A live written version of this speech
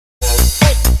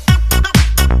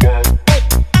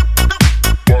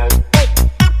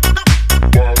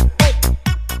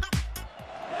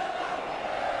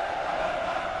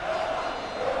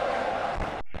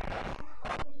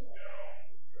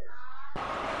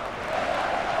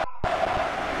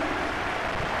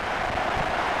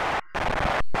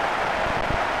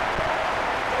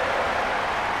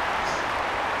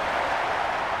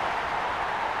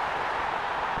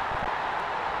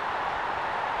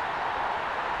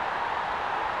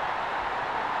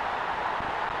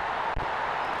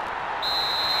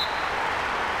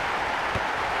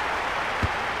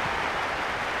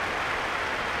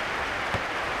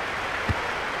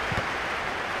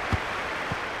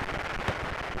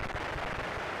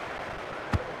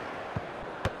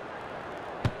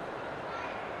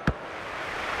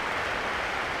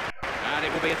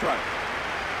It'll be a throw.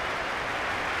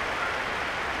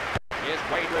 Here's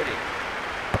Rooney.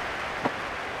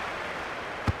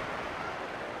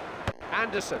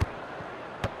 Anderson.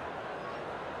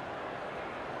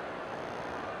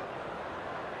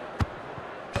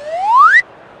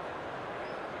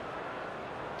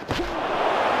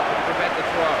 Prevent the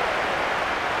throw.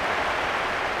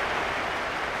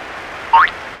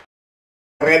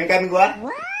 Keren kan gua?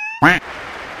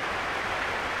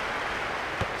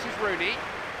 This is Rooney.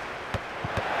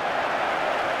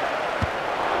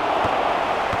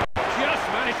 Just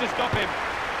managed to stop him.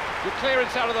 Good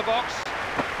clearance out of the box.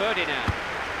 Ferdinand.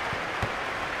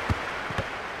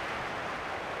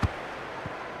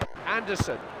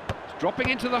 Anderson. Dropping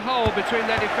into the hole between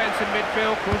their defence and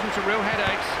midfield, causing some real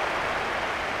headaches.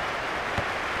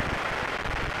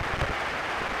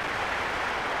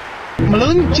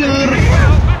 Meluncur.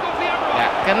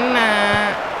 Nggak kena.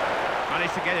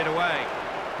 Managed to get it away.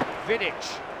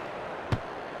 Vidic.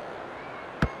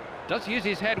 Does use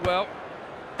his head well.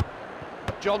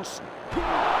 Johnson.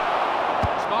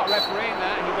 Smart refereeing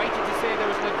that. He waited to see if there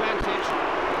was an advantage.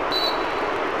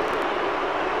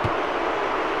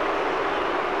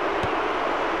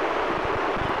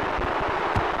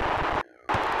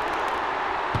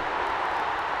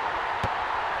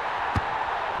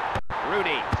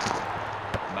 Rooney.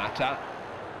 Mata.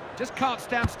 Just can't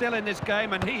stand still in this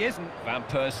game, and he isn't. Van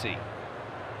Persie.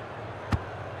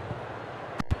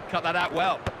 Cut that out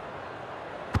well.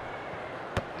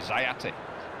 Zayate.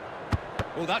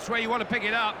 Well, that's where you want to pick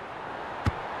it up.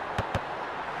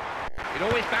 You'd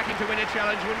always back him to win a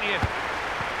challenge, wouldn't you?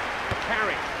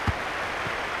 Carry.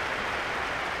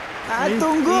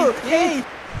 Tunggu. Hey.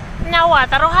 Nyawa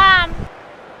taruhan.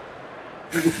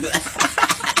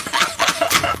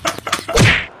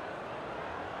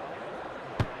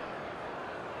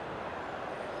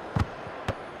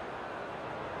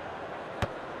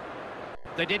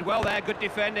 They did well there, good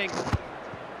defending.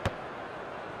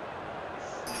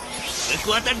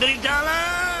 Kekuatan dari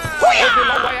dalam.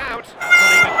 Long way out.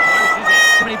 Not even close, is it?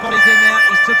 So many bodies in there.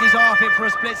 He's took his eye off it for a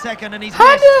split second and he's missed.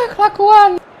 Ada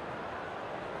kelakuan.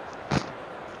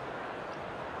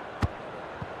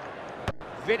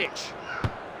 Vidic.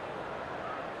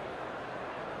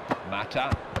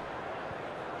 Mata.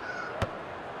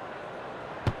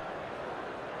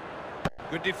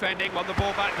 Good defending, won the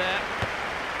ball back there.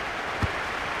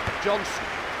 Johnson.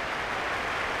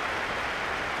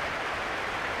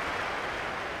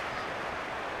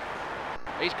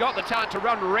 He's got the talent to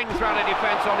run rings around a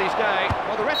defence on his day.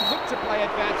 Well, the rest looked to play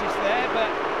advantage there, but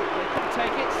they couldn't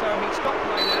take it, so he stopped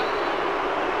play now.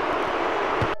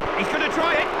 He's going to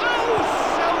try it. Oh,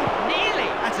 so nearly.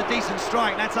 That's a decent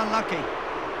strike, that's unlucky.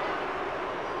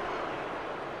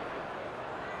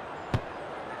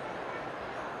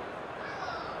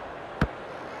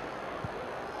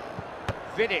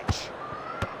 Vidic.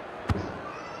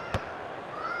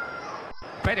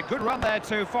 Made a good run there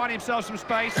to find himself some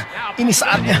space. Now, Ini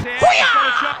saatnya.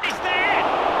 It's there.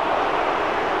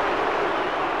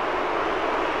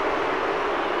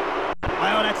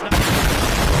 Well, that's not...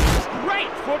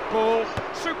 Great football,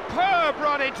 superb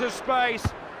run into space,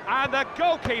 and the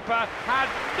goalkeeper had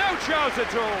no chance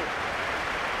at all.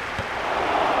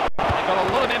 They've got a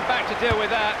lot of men back to deal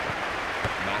with that.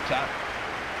 Mata.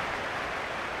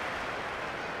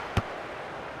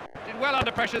 Did well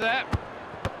under pressure there.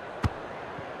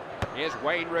 Here's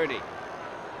Rooney. There's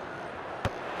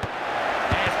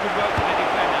good work from the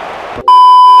defender.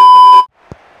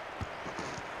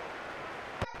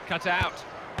 Cut out.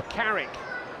 Carrick.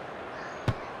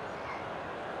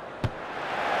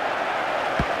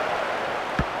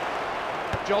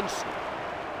 Johnson.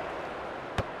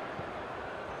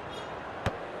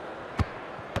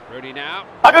 Rooney now.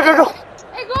 Aduh.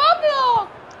 Goblok.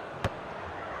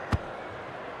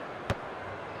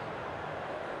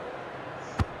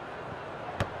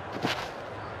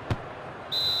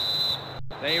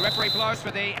 The referee blows for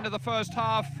the end of the first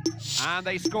half, and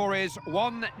the score is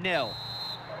 1-0.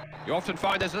 You often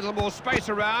find there's a little more space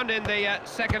around in the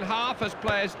second half as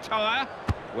players tire.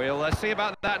 We'll see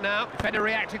about that now. Defender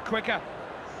reacted quicker.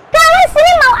 Well, it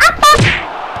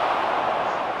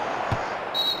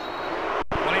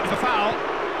was a foul,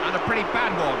 and a pretty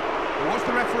bad one. But what's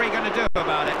the referee going to do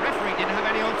about it? Referee didn't have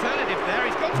any alternative there.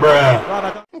 He's got to... Right,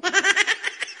 I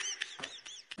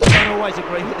don't always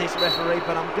agree with this referee,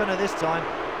 but I'm gonna this time.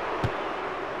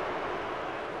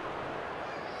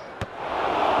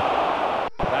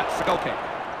 That's the goal kick.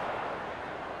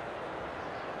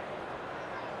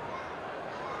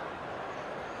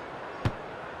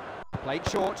 Played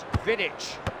short.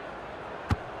 Vidic.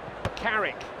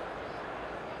 Carrick.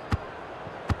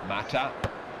 Mata.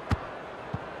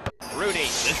 Rooney.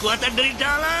 Kekuatan dari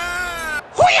dalam.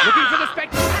 Looking for the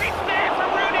spectacle. And it's there from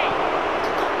Rooney.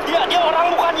 Dia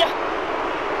orang bukannya.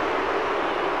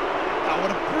 Oh,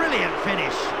 what a brilliant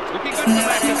finish. Looking good for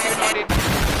Manchester United.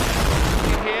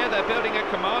 In here, they're building a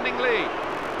commanding lead.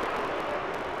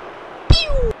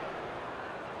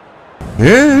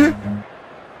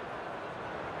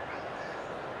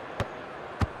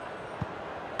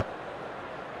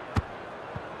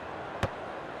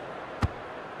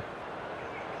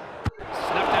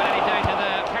 Snuffed out any danger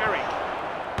there. Carrick.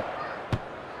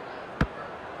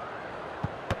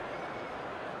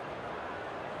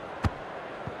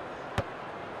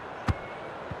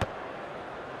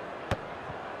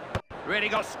 Really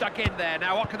got stuck in there.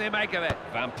 Now what can they make of it?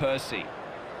 Van Persie.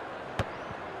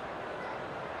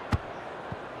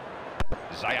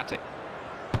 Zayati.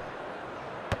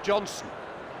 Johnson.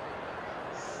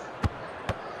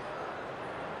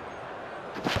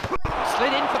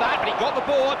 Slid in for that, but he got the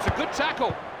ball. It's a good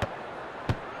tackle.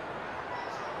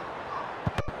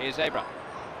 Here's Abra.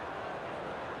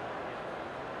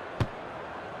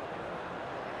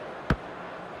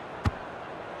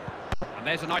 And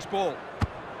there's a nice ball.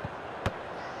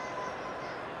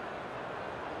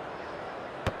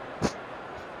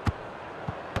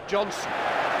 Johnson.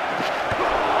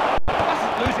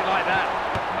 Mustn't lose it like that.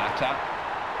 Mata.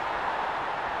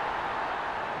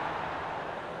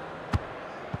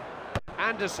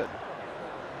 Anderson.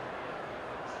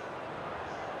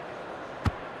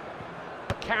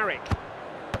 Carrick.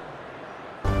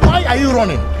 Why are you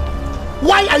running?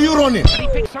 Why are you running? And he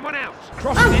picks someone out.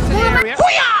 Crosses into the area.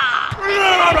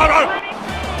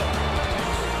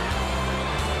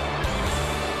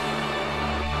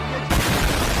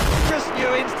 Just knew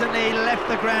instantly he left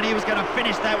the ground he was going to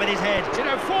finish that with his head. You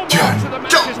know, 4 months to the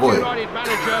Manchester United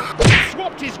manager, he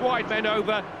swapped his wide men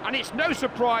over, and it's no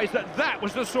surprise that that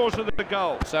was the source of the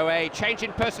goal. So a change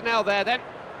in personnel there then.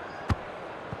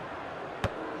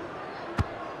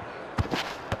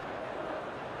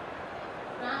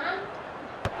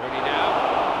 Rooney now.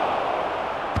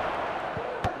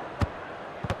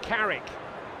 Carrick.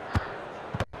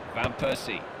 Van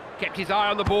Persie kept his eye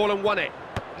on the ball and won it.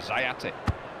 Zayati.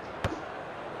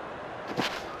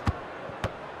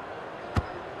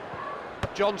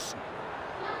 Johnson.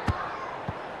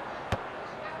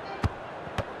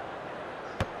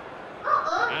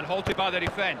 And halted by the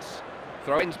defence.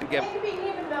 Throw-ins be given.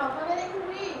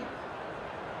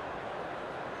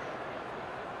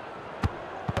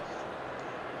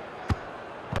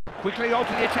 Quickly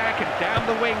onto the attack and down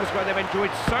the wings where they've enjoyed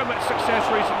so much success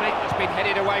recently. It's been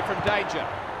headed away from danger.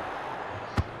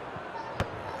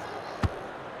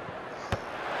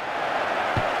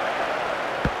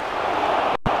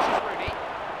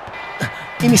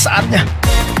 Ini saatnya.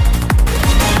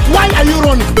 Why are you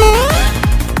running?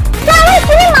 Kalian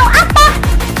ini mau apa?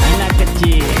 Anak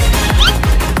kecil.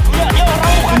 Dia orang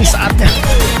bukannya. Ini saatnya.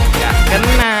 Gak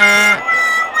kena.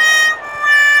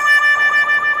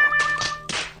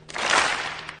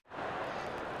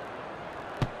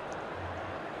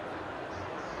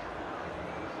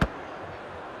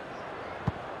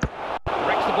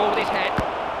 Breaks the ball with his head.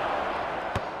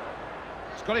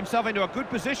 He's got himself into a good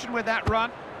position with that run.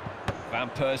 Van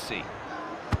Persie.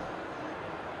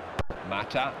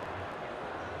 Mata.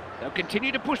 They'll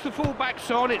continue to push the full-backs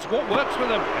on. It's what works for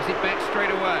them. Has it back straight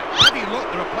away. Have you look,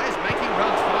 there are players making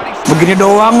runs, finding... Begini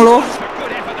doang lo. What a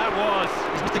good effort that was.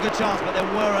 He's missed a good chance, but there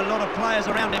were a lot of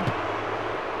players around him.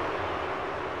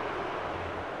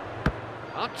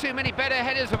 Aren't too many better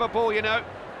headers of a ball, you know.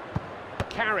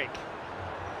 Carrick.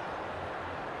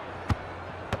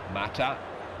 Mata.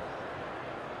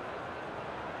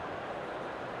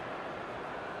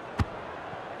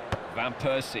 Van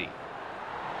Persie.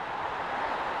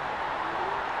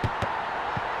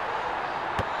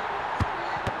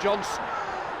 Johnson.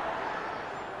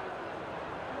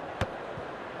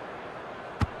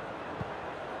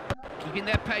 Keeping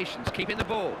their patience, keeping the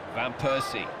ball. Van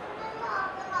Persie.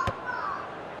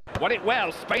 Won it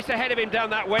well, space ahead of him down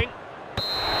that wing.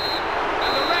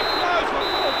 And the ref blows for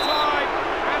full time,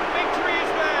 and victory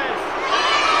is theirs.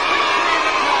 Victory in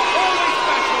the cup, always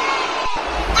special.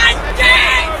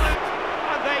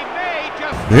 And they may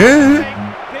just think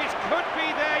this could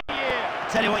be their year.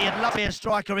 Tell you what, you'd love to be a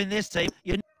striker in this team.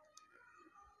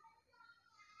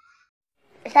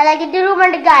 Sekali lagi dulu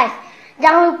guys.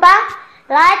 Jangan lupa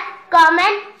like,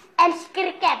 comment,